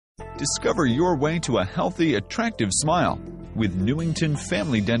Discover your way to a healthy, attractive smile with Newington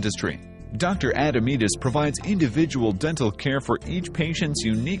Family Dentistry. Dr. Adamides provides individual dental care for each patient's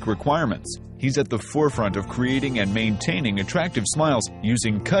unique requirements. He's at the forefront of creating and maintaining attractive smiles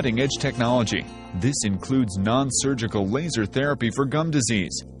using cutting-edge technology. This includes non-surgical laser therapy for gum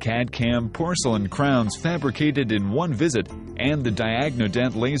disease, CAD/CAM porcelain crowns fabricated in one visit, and the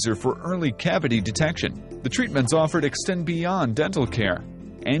Diagnodent laser for early cavity detection. The treatments offered extend beyond dental care.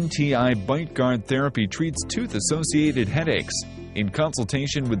 NTI bite guard therapy treats tooth-associated headaches. In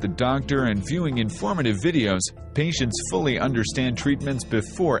consultation with the doctor and viewing informative videos, patients fully understand treatments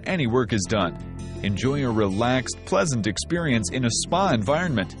before any work is done. Enjoy a relaxed, pleasant experience in a spa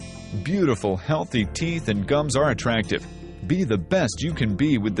environment. Beautiful, healthy teeth and gums are attractive. Be the best you can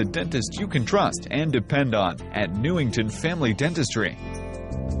be with the dentist you can trust and depend on at Newington Family Dentistry.